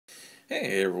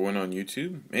Hey everyone on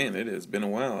YouTube. Man, it has been a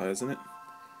while, hasn't it?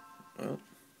 Well,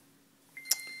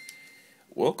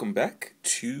 welcome back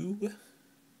to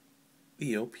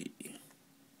the LP.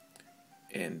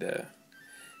 And,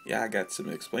 yeah, I got some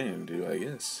explaining to do, I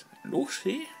guess.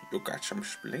 Lucy, you got some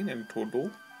explaining to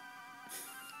do?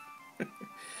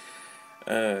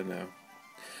 No.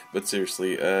 But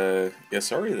seriously, yeah,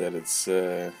 sorry that it's,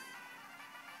 yeah,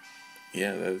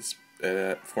 that's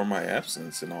for my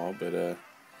absence and all, but,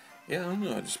 yeah, I don't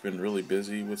know, I've just been really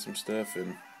busy with some stuff,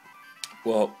 and,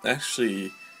 well,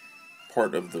 actually,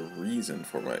 part of the reason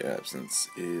for my absence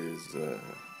is,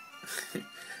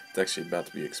 it's actually about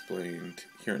to be explained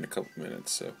here in a couple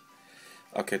minutes, so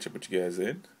I'll catch up with you guys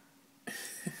then.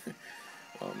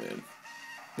 Oh, man.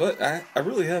 But I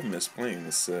really have missed playing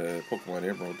this, Pokemon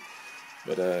Emerald,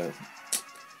 but,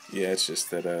 yeah, it's just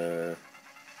that,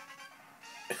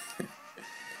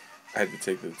 I had to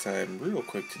take the time real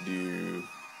quick to do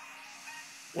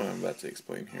what I'm about to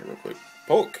explain here real quick.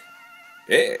 Poke!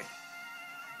 Hey!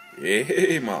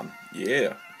 Hey, Mom!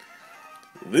 Yeah!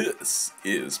 This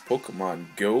is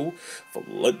Pokemon Go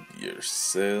Flood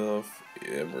Yourself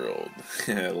Emerald.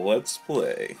 Let's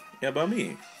play. Yeah, by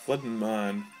me, Flooding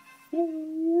Mine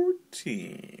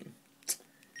 14.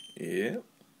 Yep.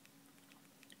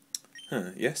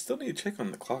 Huh, yeah, I still need to check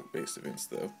on the clock-based events,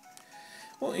 though.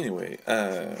 Well, anyway,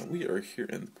 we are here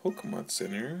in the Pokemon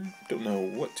Center. Don't know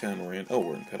what town we're in. Oh,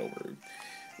 we're in Petalburg.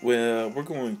 Well, we're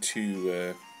going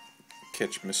to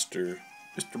catch Mr.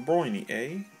 Bronny,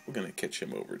 eh? We're going to catch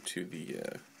him over to the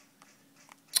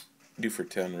Dewford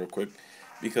Town real quick.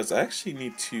 Because I actually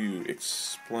need to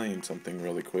explain something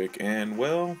really quick. And,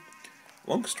 well,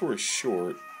 long story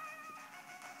short,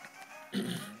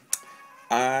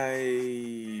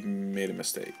 I made a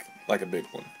mistake. Like a big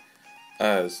one.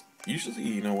 Usually,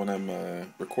 you know, when I'm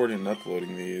recording and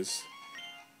uploading these,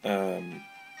 you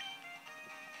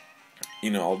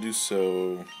know, I'll do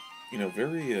so, you know,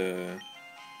 very,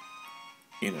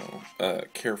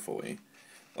 carefully.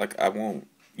 Like, I won't,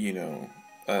 you know,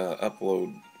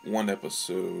 upload one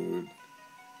episode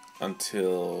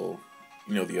until,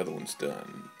 you know, the other one's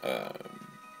done.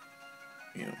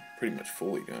 You know, pretty much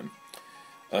fully done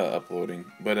uploading.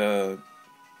 But,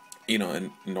 you know, and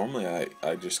normally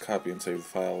I just copy and save the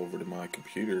file over to my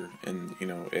computer and, you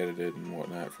know, edit it and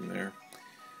whatnot from there.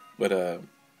 But,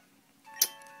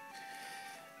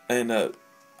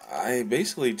 I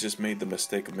basically just made the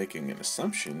mistake of making an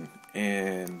assumption,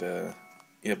 and,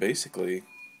 yeah, basically,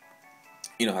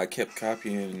 you know, I kept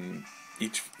copying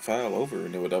each file over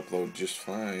and it would upload just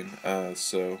fine,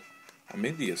 so I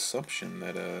made the assumption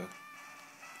that,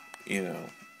 you know,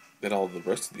 that all the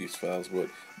rest of these files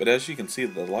would. But as you can see,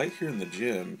 the light here in the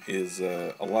gym is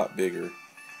a lot bigger,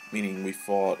 meaning we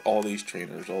fought all these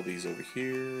trainers, all these over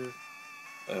here,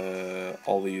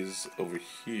 all these over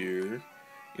here,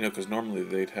 you know, because normally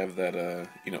they'd have that,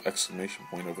 you know, exclamation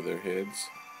point over their heads,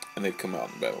 and they'd come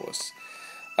out and battle us.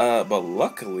 But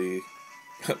luckily,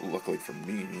 luckily for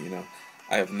me, you know,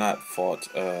 I have not fought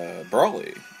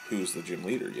Brawley, who's the gym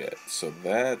leader yet, so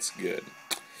that's good.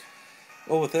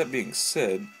 Well, with that being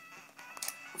said,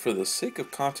 for the sake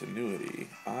of continuity,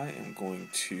 I am going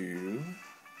to,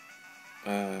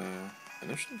 and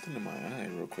there's something in my eye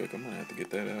real quick, I'm going to have to get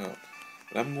that out,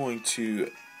 but I'm going to,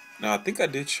 now I think I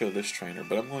did show this trainer,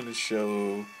 but I'm going to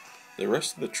show the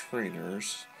rest of the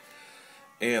trainers,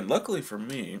 and luckily for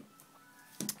me,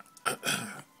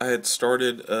 I had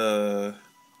started,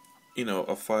 you know,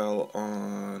 a file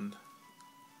on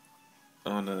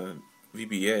a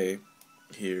VBA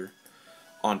here,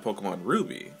 on Pokemon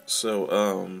Ruby. So,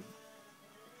 I'm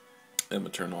gonna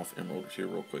turn off Emerald here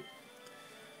real quick.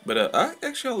 But, I'll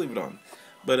leave it on.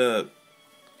 But,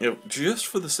 you know, just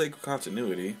for the sake of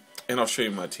continuity, and I'll show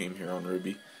you my team here on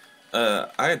Ruby,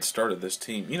 I had started this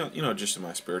team, you know, just in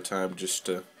my spare time, just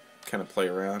to kind of play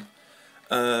around.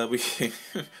 We,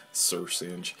 Sir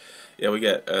Singe. Yeah, we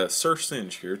got, Sir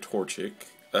Singe here, Torchic,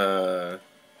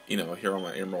 you know, here on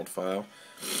my Emerald file.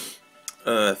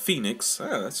 Phoenix,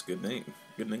 that's a good name.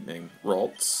 Good nickname.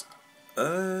 Ralts.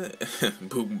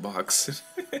 Boombox.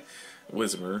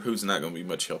 Whismer, who's not going to be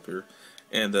much help here.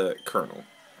 And, Colonel.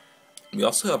 We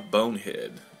also have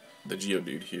Bonehead, the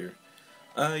Geodude here.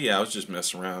 Yeah, I was just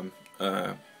messing around.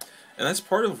 And that's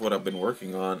part of what I've been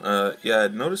working on. Yeah, I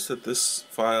noticed that this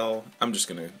file, I'm just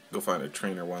going to go find a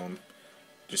trainer while I'm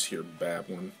just here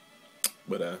babbling.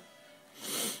 But,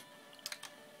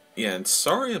 yeah, and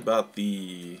sorry about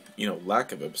the, you know,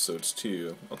 lack of episodes,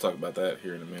 too. I'll talk about that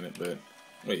here in a minute, but,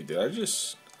 wait, did I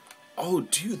just... Oh,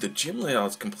 dude, the gym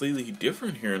layout's completely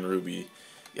different here in Ruby.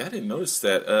 Yeah, I didn't notice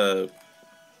that.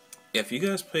 If you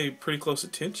guys pay pretty close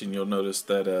attention, you'll notice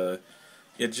that,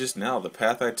 Yet just now, the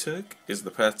path I took is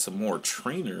the path to more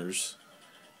trainers.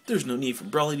 There's no need for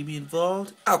Brawly to be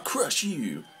involved. I'll crush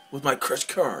you with my crush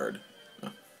card.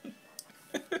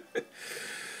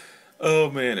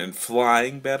 Oh man, and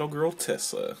Flying Battle Girl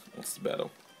Tessa. What's the battle?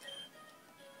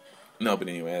 No, but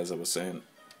anyway, as I was saying,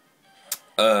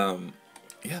 yeah,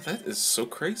 that is so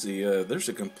crazy. There's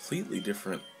a completely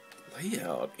different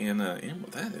layout in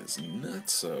Emerald. That is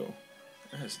nuts. So,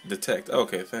 detect.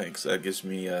 Okay, thanks. That gives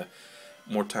me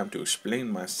more time to explain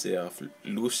myself,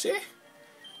 Lucy.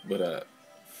 But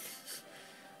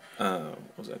what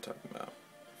was I talking about?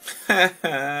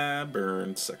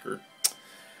 Burn, sucker.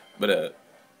 But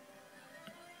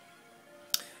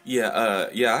yeah,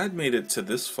 I had made it to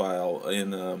this file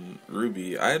in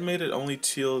Ruby. I had made it only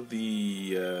till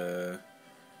the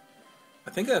I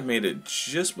think I had made it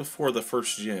just before the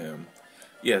first gym.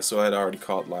 Yeah, so I'd already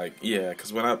caught like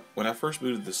because when I first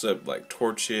booted this up, like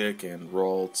Torchic and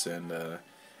Ralts and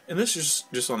this is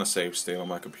just on a save state on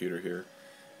my computer here,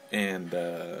 and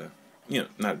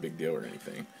not a big deal or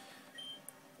anything.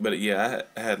 But yeah,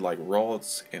 I had like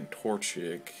Ralts and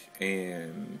Torchic,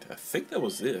 and I think that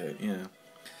was it. Yeah.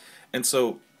 And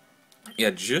so,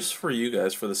 yeah, just for you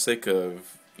guys, for the sake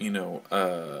of,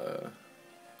 another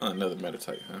meta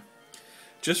type, huh?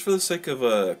 Just for the sake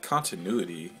of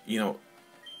continuity,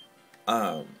 what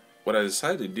I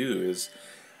decided to do is,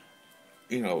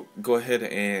 go ahead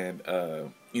and,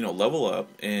 level up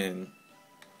and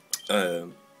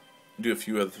do a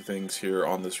few other things here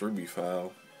on this Ruby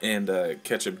file and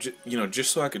catch up,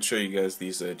 just so I could show you guys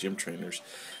these gym trainers.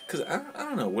 Because I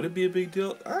don't know, would it be a big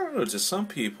deal? I don't know, to some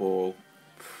people,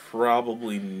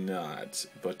 probably not.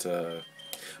 But to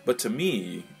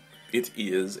me, it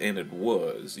is and it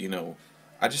was,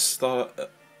 I just thought,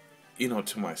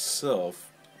 to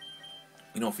myself,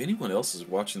 if anyone else is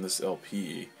watching this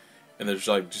LP and there's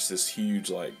like just this huge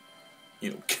like,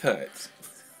 cut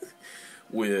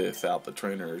without the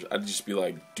trainers, I'd just be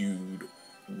like, dude,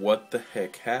 what the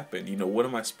heck happened? What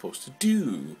am I supposed to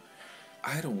do?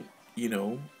 I don't,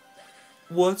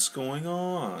 what's going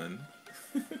on?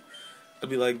 I'd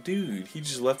be like, dude, he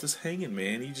just left us hanging,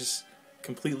 man. He just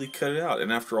completely cut it out.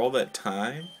 And after all that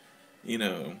time,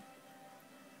 and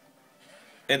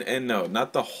no,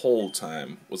 not the whole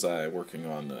time was I working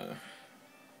on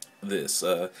this.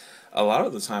 A lot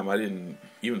of the time I didn't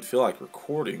even feel like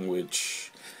recording,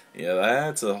 which, yeah,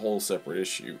 that's a whole separate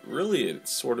issue. Really, it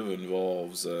sort of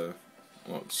involves, it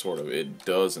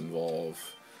does involve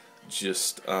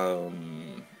just,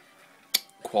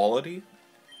 quality.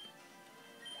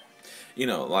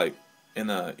 Like,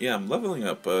 and yeah, I'm leveling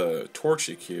up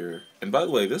Torchic here. And by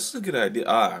the way, this is a good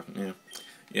idea.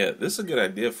 Yeah, this is a good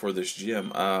idea for this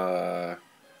gym.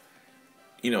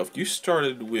 If you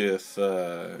started with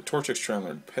Torchic's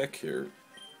Traveler and Peck here,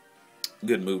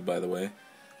 good move, by the way.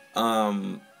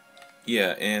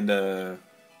 Yeah, and there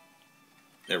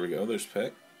we go. There's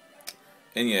Peck.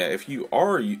 And yeah, if you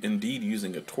are indeed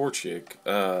using a Torchic,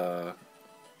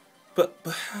 but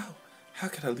how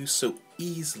could I lose so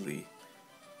easily?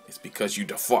 It's because you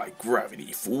defy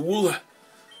gravity, fool.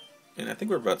 And I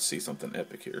think we're about to see something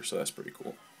epic here, so that's pretty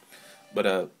cool.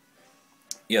 But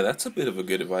yeah, that's a bit of a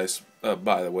good advice.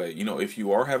 By the way, if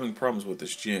you are having problems with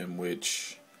this gym,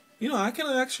 which I can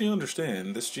actually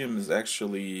understand. This gym is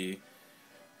actually,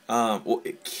 well,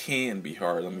 it can be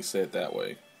hard. Let me say it that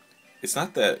way. It's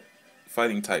not that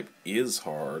fighting type is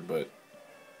hard, but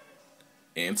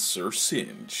Answer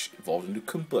Singe evolved into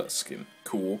Combuskin.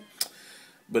 Cool.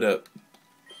 But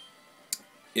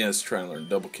yeah, let's try and learn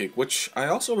double kick, which I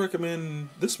also recommend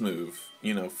this move,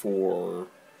 for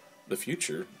the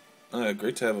future.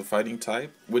 Great to have a fighting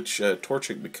type, which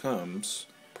Torchic becomes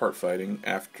part fighting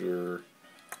after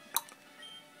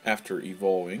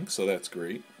evolving, so that's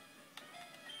great.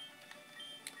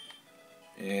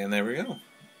 And there we go.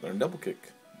 Learn double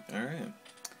kick. Alright.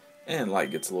 And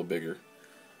light gets a little bigger.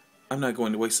 I'm not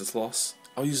going to waste this loss.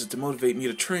 I'll use it to motivate me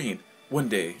to train. One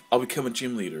day, I'll become a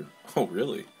gym leader. Oh,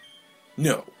 really?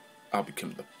 No. I'll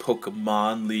become the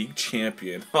Pokemon League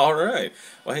champion. Alright.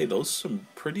 Well, hey, those are some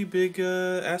pretty big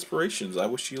aspirations. I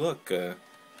wish you luck,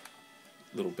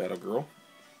 little battle girl.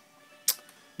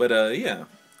 But, yeah.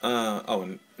 Oh,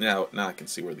 and now I can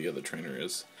see where the other trainer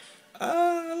is.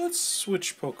 Let's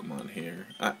switch Pokemon here.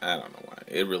 I don't know why.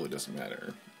 It really doesn't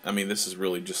matter. I mean, this is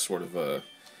really just sort of an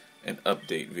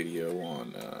update video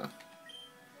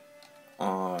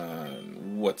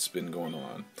on what's been going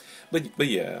on. But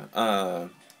yeah,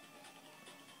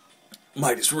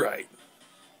 might is right.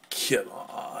 Come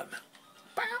on.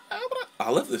 I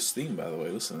love this theme, by the way.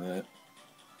 Listen to that.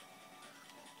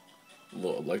 A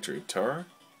little electric guitar.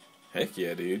 Heck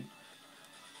yeah, dude.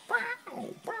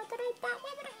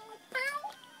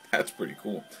 That's pretty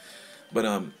cool.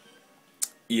 But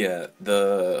yeah,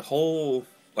 the whole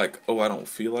like, oh, I don't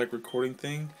feel like recording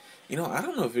thing. I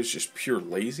don't know if it's just pure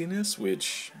laziness,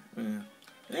 which,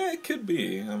 it could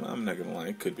be. I'm not gonna lie,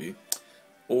 it could be.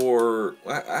 Or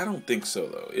I don't think so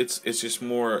though. It's just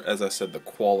more, as I said, the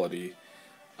quality,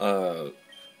 uh,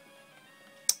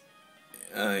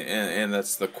 and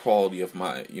that's the quality of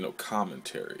my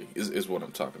commentary is what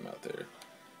I'm talking about there.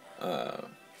 Uh,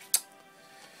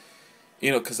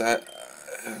 because I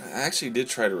actually did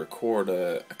try to record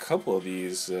a couple of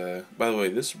these. By the way,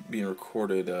 this is being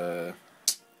recorded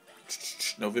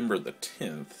November the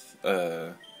 10th,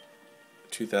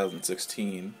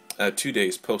 2016. 2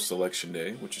 days post-election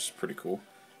day, which is pretty cool.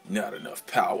 Not enough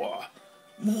power.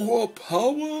 More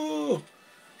power!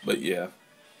 But yeah,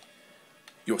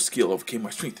 your skill overcame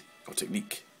my strength. Your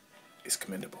technique is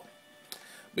commendable.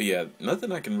 But yeah,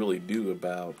 nothing I can really do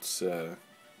about,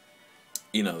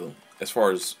 as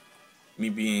far as me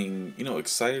being,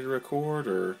 excited to record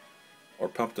or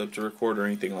pumped up to record or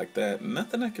anything like that.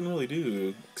 Nothing I can really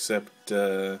do except,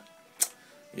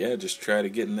 just try to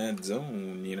get in that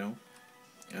zone,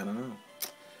 I don't know.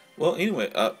 Well, anyway,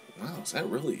 wow, is that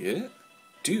really it?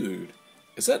 Dude,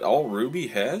 is that all Ruby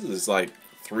has? Is like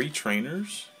 3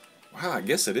 trainers? Wow, I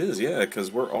guess it is, yeah, because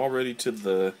we're already to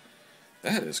the...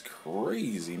 That is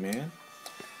crazy, man.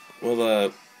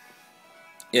 Well,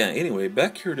 yeah, anyway,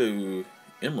 back here to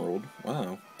Emerald.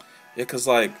 Wow. Yeah, because,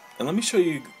 like, and let me show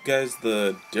you guys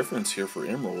the difference here for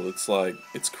Emerald. It's like,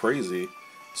 it's crazy.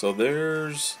 So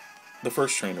there's the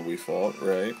first trainer we fought,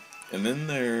 right? And then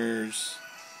there's,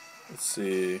 let's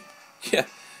see,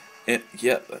 and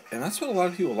that's what a lot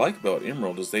of people like about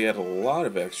Emerald, is they add a lot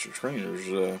of extra trainers.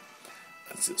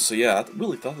 So yeah, I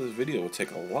really thought this video would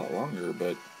take a lot longer,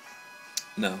 but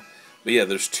no. But yeah,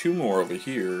 there's 2 more over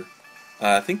here.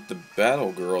 I think the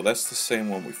Battle Girl, that's the same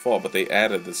one we fought, but they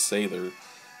added the Sailor,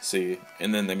 see,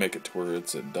 and then they make it to where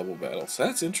it's a double battle. So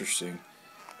that's interesting.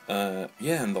 Yeah,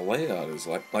 and the layout is,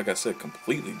 like I said,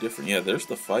 completely different. Yeah, there's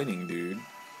the fighting dude.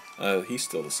 He's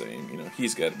still the same,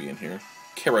 he's got to be in here.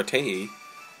 Karate.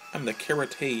 I'm the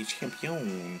Karate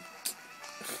champion.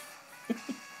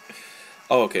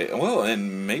 Oh, okay. Well,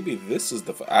 and maybe this is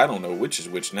the... I don't know which is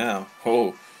which now.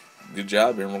 Oh, good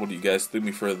job, Emerald. You guys threw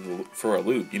me for a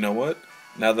loop. You know what?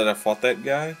 Now that I fought that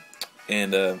guy,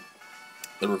 and the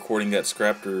recording got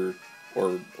scrapped or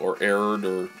errored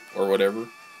or whatever,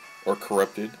 or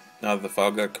corrupted. Now that the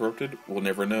file got corrupted, we'll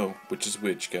never know which is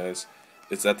which, guys.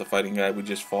 Is that the fighting guy we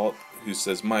just fought who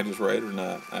says might is right or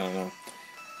not? I don't know.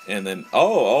 And then,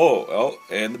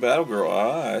 and the Battle Girl.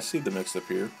 I see the mix up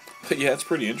here. But yeah, it's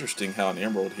pretty interesting how in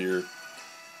Emerald here,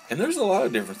 and there's a lot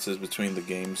of differences between the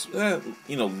games,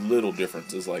 little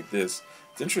differences like this.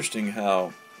 It's interesting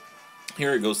how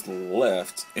here it goes to the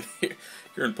left, and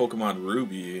here in Pokemon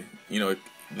Ruby,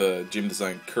 the gym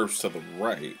design curves to the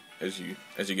right, as you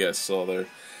guys saw there.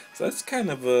 So that's kind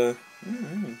of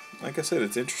like I said,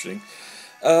 it's interesting.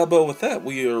 But with that,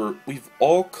 we've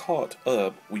all caught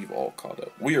up. We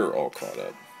are all caught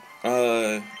up.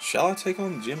 Shall I take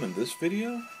on the gym in this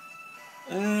video?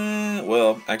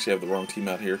 Well, actually I have the wrong team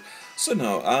out here. So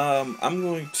no, I'm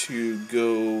going to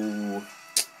go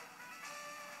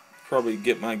probably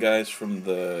get my guys from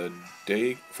the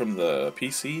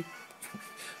PC.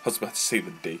 I was about to say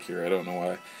the daycare, I don't know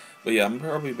why. But yeah, I'm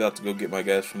probably about to go get my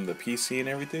guys from the PC and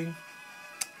everything.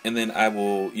 And then I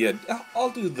will, I'll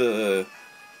do the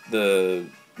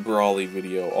Brawly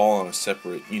video all on a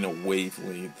separate,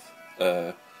 wavelength,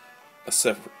 a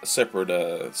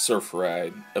separate surf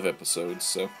ride of episodes.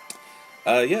 So,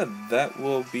 yeah, that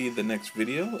will be the next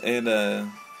video. And,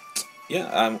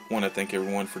 I want to thank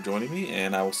everyone for joining me,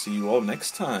 and I will see you all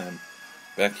next time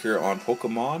back here on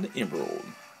Pokemon Emerald.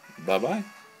 Bye-bye.